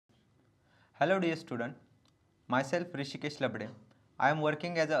Hello dear student, myself Hrishikesh Labhade. I am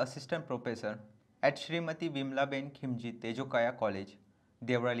working as an assistant professor at Srimati Vimlaben Khimji Tejokaya College,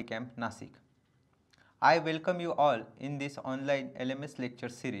 Devrali Camp, Nasik. I welcome you all in this online LMS lecture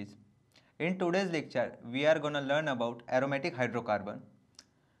series. In today's lecture, we are going to learn about aromatic hydrocarbon.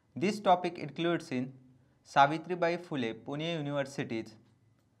 This topic includes in Savitribai Phule Pune University's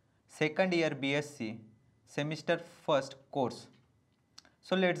second year BSc semester first course.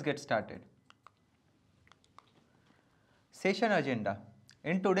 So let's get started. Session agenda.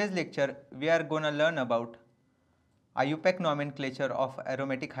 In today's lecture, we are going to learn about IUPAC nomenclature of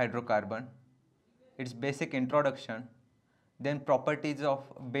aromatic hydrocarbon, its basic introduction, then properties of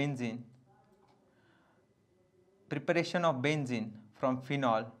benzene, preparation of benzene from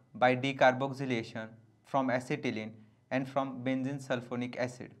phenol by decarboxylation from acetylene and from benzene sulfonic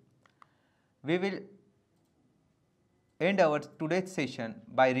acid. We will end our today's session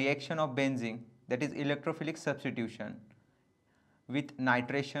by reaction of benzene, that is electrophilic substitution, with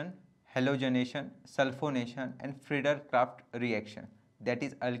nitration, halogenation, sulfonation and Friedel-Crafts reaction, that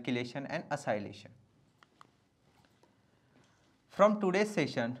is alkylation and acylation. From today's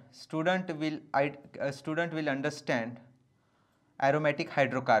session, student will understand aromatic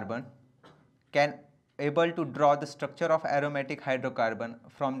hydrocarbon, can able to draw the structure of aromatic hydrocarbon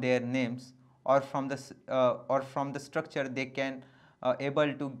from their names, or from the structure they can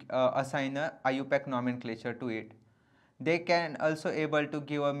able to assign a IUPAC nomenclature to it. They can also able to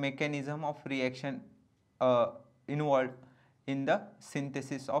give a mechanism of reaction involved in the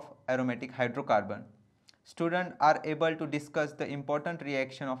synthesis of aromatic hydrocarbon. Students are able to discuss the important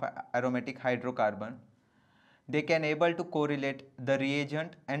reaction of aromatic hydrocarbon. They can able to correlate the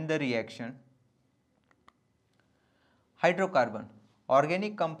reagent and the reaction. Hydrocarbon,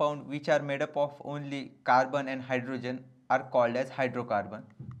 organic compound which are made up of only carbon and hydrogen, are called as hydrocarbon.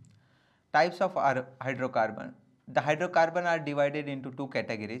 Types of hydrocarbon. The hydrocarbon are divided into two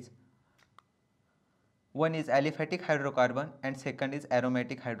categories. One is aliphatic hydrocarbon and second is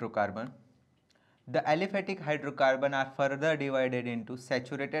aromatic hydrocarbon. The aliphatic hydrocarbon are further divided into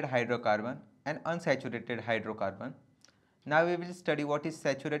saturated hydrocarbon and unsaturated hydrocarbon. Now we will study what is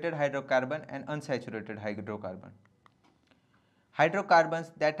saturated hydrocarbon and unsaturated hydrocarbon.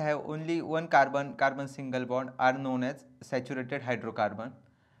 Hydrocarbons that have only one carbon single bond are known as saturated hydrocarbon.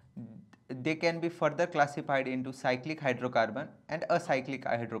 They can be further classified into cyclic hydrocarbon and acyclic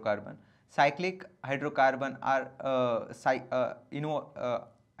hydrocarbon. Cyclic hydrocarbon are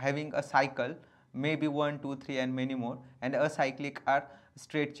having a cycle, maybe 1, 2, 3 and many more, and acyclic are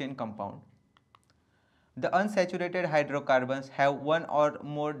straight chain compound. The unsaturated hydrocarbons have one or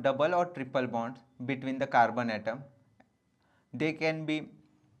more double or triple bonds between the carbon atom. They can be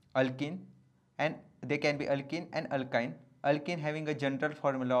alkene and alkyne. Alkene having a general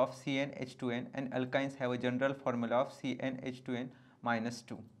formula of CnH2n and alkynes have a general formula of CnH2n minus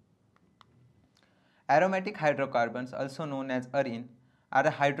 2. Aromatic hydrocarbons, also known as arene, are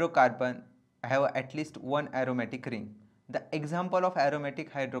a hydrocarbon have at least one aromatic ring. The example of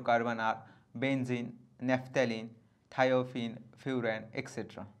aromatic hydrocarbon are benzene, naphthalene, thiophene, furan,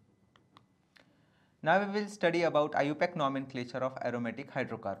 etc. Now we will study about IUPAC nomenclature of aromatic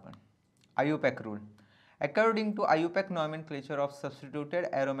hydrocarbon. IUPAC rule. According to IUPAC nomenclature of substituted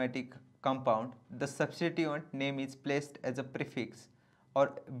aromatic compound, the substituent name is placed as a prefix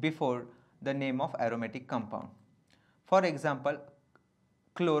or before the name of aromatic compound. For example,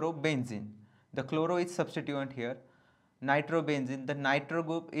 chlorobenzene. The chloro is substituent here. Nitrobenzene, the nitro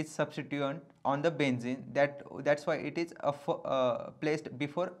group is substituent on the benzene, that's why it is placed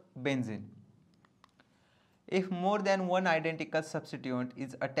before benzene. If more than one identical substituent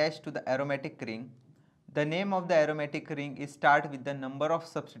is attached to the aromatic ring, the name of the aromatic ring is start with the number of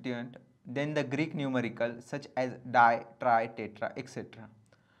substituent, then the Greek numerical such as di, tri, tetra, etc.,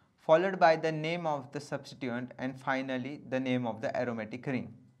 followed by the name of the substituent and finally the name of the aromatic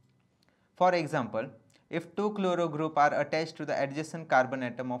ring. For example, if two chloro group are attached to the adjacent carbon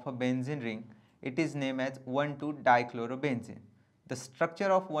atom of a benzene ring, it is named as 1,2-dichlorobenzene. The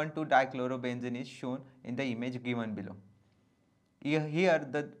structure of 1,2-dichlorobenzene is shown in the image given below. Here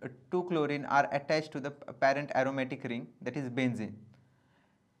the two chlorine are attached to the parent aromatic ring, that is benzene.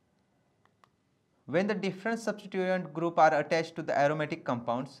 When the different substituent group are attached to the aromatic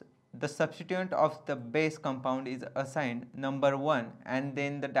compounds, the substituent of the base compound is assigned number 1 and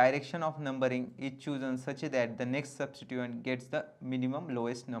then the direction of numbering is chosen such that the next substituent gets the minimum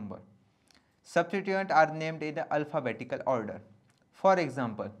lowest number. Substituents are named in the alphabetical order. For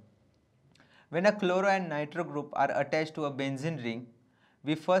example, when a chloro and nitro group are attached to a benzene ring,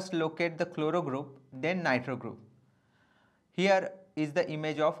 we first locate the chloro group, then nitro group. Here is the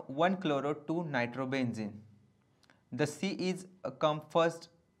image of 1-chloro-2-nitrobenzene. The C is come first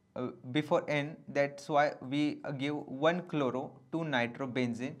before N, that's why we give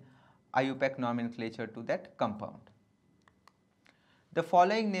 1-chloro-2-nitrobenzene IUPAC nomenclature to that compound. The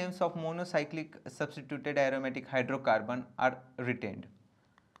following names of monocyclic substituted aromatic hydrocarbon are retained.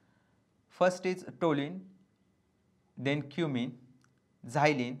 First is toluene, then cumene,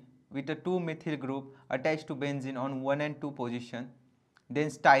 xylene with a 2-methyl group attached to benzene on 1 and 2 position, then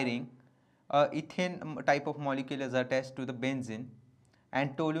styrene, ethane type of molecule is attached to the benzene,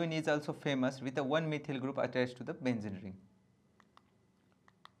 and toluene is also famous with a 1-methyl group attached to the benzene ring.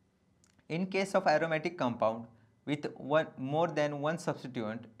 In case of aromatic compound with more than one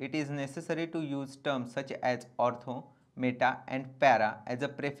substituent, it is necessary to use terms such as ortho, meta and para as a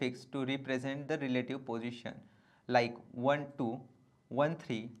prefix to represent the relative position, like 1,2,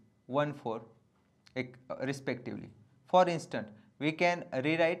 1,3, 1,4 respectively. For instance, we can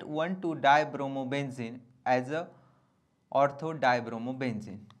rewrite 1,2-dibromobenzene as a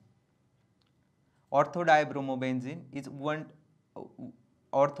ortho-dibromobenzene. Ortho-dibromobenzene is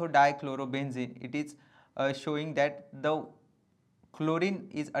ortho-dichlorobenzene. It is showing that the chlorine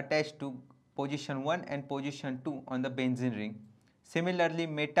is attached to position 1 and position 2 on the benzene ring. Similarly,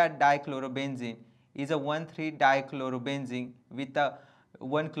 meta-dichlorobenzene is a 1,3-dichlorobenzene with a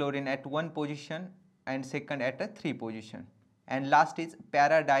 1 chlorine at 1 position and second at a 3 position. And last is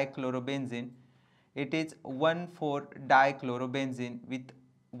para-dichlorobenzene. It is 1,4-dichlorobenzene with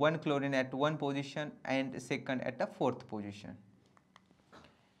 1 chlorine at 1 position and second at a 4th position.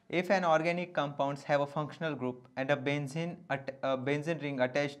 If an organic compounds have a functional group and a benzene ring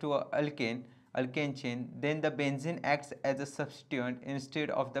attached to a alkane chain, then the benzene acts as a substituent instead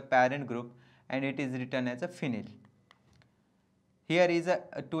of the parent group and it is written as a phenyl. Here is a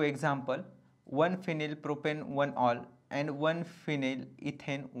 2 example, 1-phenyl propane 1-ol and 1-phenyl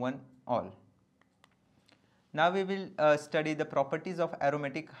ethane 1-ol. Now we will study the properties of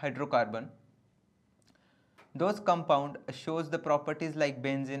aromatic hydrocarbon. Those compound shows the properties like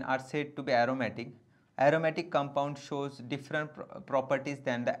benzene are said to be aromatic. Aromatic compound shows different properties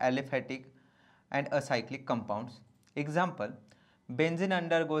than the aliphatic and acyclic compounds. Example, benzene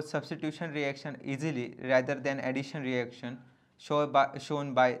undergoes substitution reaction easily rather than addition reaction shown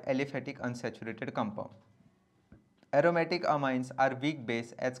by aliphatic unsaturated compound. Aromatic amines are weak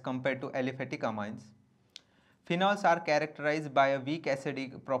base as compared to aliphatic amines. Phenols are characterized by a weak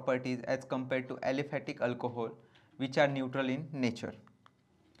acidic properties as compared to aliphatic alcohol, which are neutral in nature.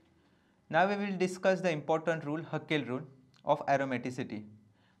 Now we will discuss the important rule, Haeckel rule of aromaticity.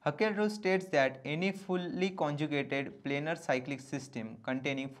 Haeckel rule states that any fully conjugated planar cyclic system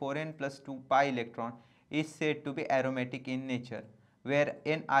containing 4n plus 2 pi electron is said to be aromatic in nature, where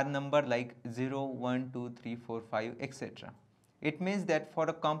n are number like 0, 1, 2, 3, 4, 5, etc. It means that for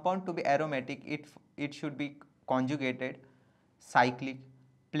a compound to be aromatic, it should be conjugated, cyclic,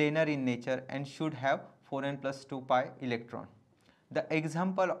 planar in nature and should have 4n plus 2 pi electron. The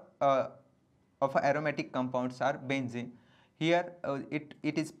example of aromatic compounds are benzene. Here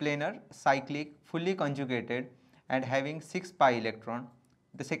it is planar, cyclic, fully conjugated and having 6 pi electron.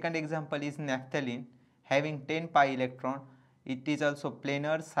 The second example is naphthalene having 10 pi electron. It is also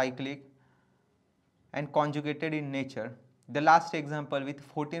planar, cyclic and conjugated in nature. The last example with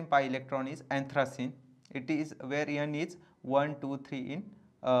 14 pi electron is anthracene. It is where n is 1, 2, 3 in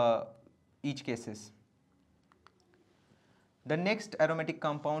each cases. The next aromatic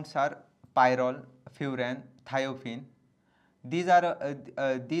compounds are pyrrole, furan, thiophene. These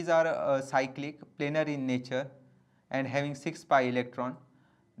are cyclic, planar in nature and having 6 pi electron.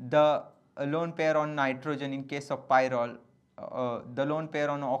 The lone pair on nitrogen in case of pyrrole, the lone pair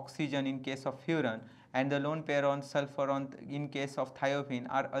on oxygen in case of furan and the lone pair on sulfur in case of thiophene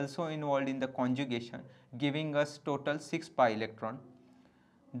are also involved in the conjugation, giving us total 6 pi electron.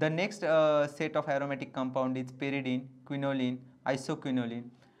 The next set of aromatic compound is pyridine, quinoline, isoquinoline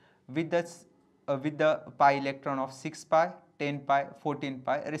with the pi electron of 6 pi, 10 pi, 14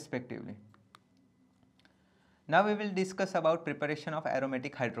 pi respectively. Now we will discuss about preparation of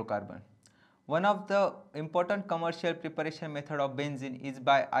aromatic hydrocarbon. One of the important commercial preparation method of benzene is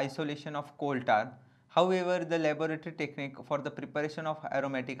by isolation of coal tar. However, the laboratory technique for the preparation of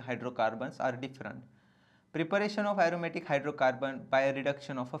aromatic hydrocarbons are different. Preparation of aromatic hydrocarbon by a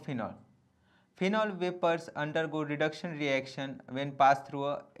reduction of a phenol. Phenol vapors undergo reduction reaction when passed through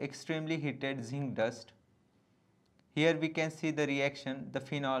a extremely heated zinc dust. Here we can see the reaction, the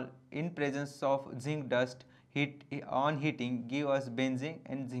phenol in presence of zinc dust on heating give us benzene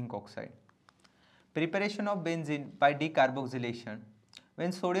and zinc oxide. Preparation of benzene by decarboxylation.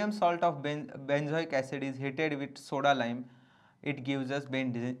 When sodium salt of benzoic acid is heated with soda lime, it gives us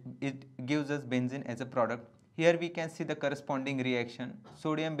benzene as a product. Here we can see the corresponding reaction,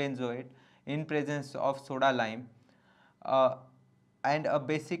 sodium benzoate in presence of soda lime, uh, and a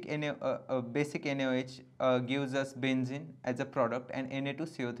basic NaOH gives us benzene as a product and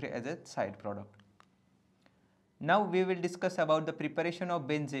Na2CO3 as a side product. Now we will discuss about the preparation of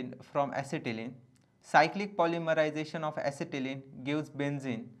benzene from acetylene. Cyclic polymerization of acetylene gives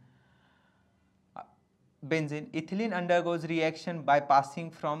benzene. Ethylene undergoes reaction by passing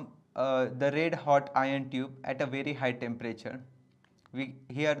from the red hot iron tube at a very high temperature.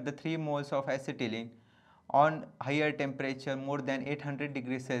 Here the 3 moles of acetylene on higher temperature more than 800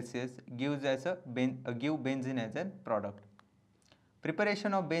 degrees Celsius gives as give benzene as a product.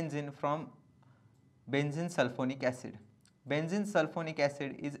 Preparation of benzene from benzene sulfonic acid. Benzene sulfonic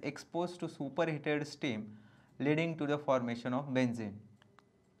acid is exposed to superheated steam leading to the formation of benzene.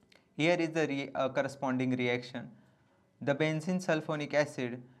 Here is the corresponding reaction. The benzene sulfonic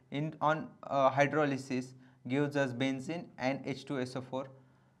acid on hydrolysis gives us benzene and H2SO4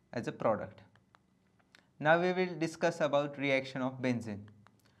 as a product. Now we will discuss about reaction of benzene.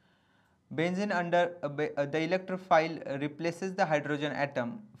 Benzene under the electrophile replaces the hydrogen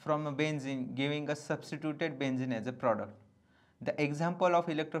atom from a benzene, giving us substituted benzene as a product. The example of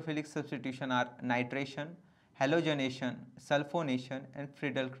electrophilic substitution are nitration, halogenation, sulfonation and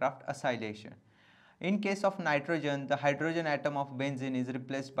Friedel-Crafts acylation. In case of nitrogen, the hydrogen atom of benzene is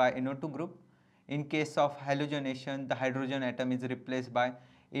replaced by NO2 group. In case of halogenation, the hydrogen atom is replaced by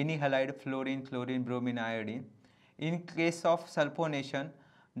any halide fluorine, chlorine, bromine, iodine. In case of sulfonation,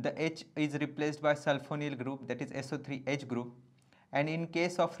 the H is replaced by sulfonyl group, that is SO3H group. And in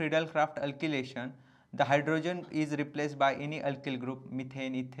case of Friedel-Crafts alkylation, the hydrogen is replaced by any alkyl group,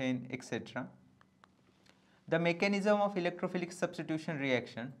 methane, ethane, etc. The mechanism of electrophilic substitution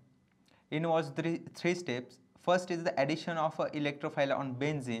reaction involves three steps. First is the addition of an electrophile on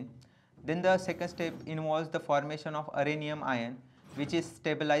benzene. Then the second step involves the formation of uranium ion, which is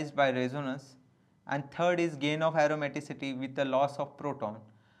stabilized by resonance. And third is gain of aromaticity with the loss of proton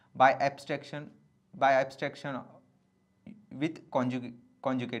by abstraction with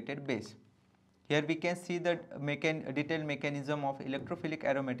conjugated base. Here we can see the detailed mechanism of electrophilic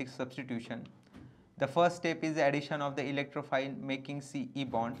aromatic substitution. The first step is the addition of the electrophile making Ce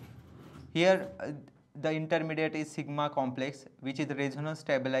bond. Here the intermediate is sigma complex, which is resonance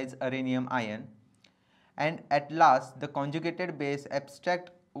stabilized uranium ion, and at last the conjugated base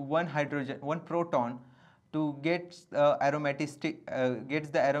abstract one proton to get gets the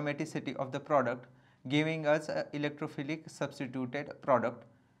aromaticity of the product, giving us a electrophilic substituted product.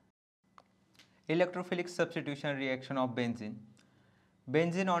 Electrophilic substitution reaction of benzene.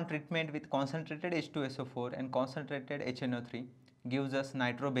 Benzene on treatment with concentrated H2SO4 and concentrated HNO3 gives us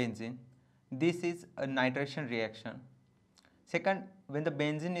nitrobenzene. This is a nitration reaction. Second, when the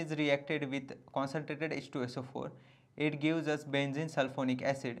benzene is reacted with concentrated H2SO4, it gives us benzene sulfonic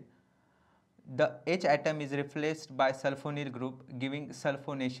acid. The H atom is replaced by sulfonyl group, giving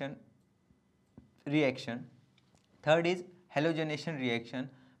sulfonation reaction. Third is halogenation reaction.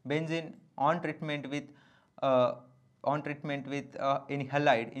 Benzene on treatment with any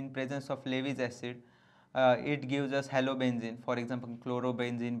halide in presence of Levy's acid, it gives us halobenzene, for example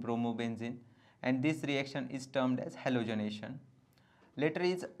chlorobenzene, bromobenzene, and this reaction is termed as halogenation. Later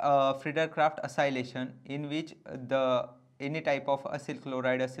is Friedel-Crafts acylation, in which any type of acyl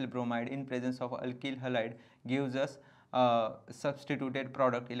chloride, acyl bromide in presence of alkyl halide gives us substituted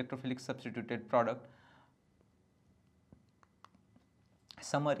product, electrophilic substituted product.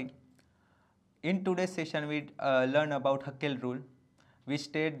 Summary. In today's session, we learn about Haeckel rule, which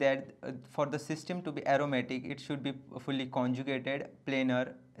state that for the system to be aromatic, it should be fully conjugated,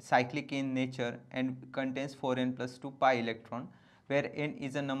 planar, cyclic in nature, and contains 4n plus 2 pi electron, where n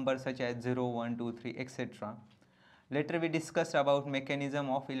is a number such as 0, 1, 2, 3, etc. Later we discussed about mechanism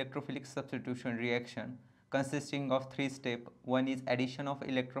of electrophilic substitution reaction consisting of 3 steps. One is addition of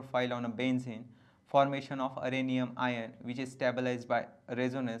electrophile on a benzene, formation of uranium ion which is stabilized by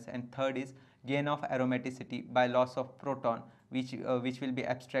resonance, and third is gain of aromaticity by loss of proton which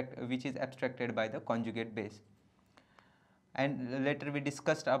is abstracted by the conjugate base. And later we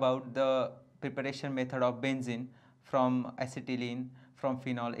discussed about the preparation method of benzene from acetylene, from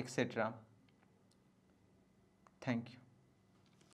phenol, etc. Thank you.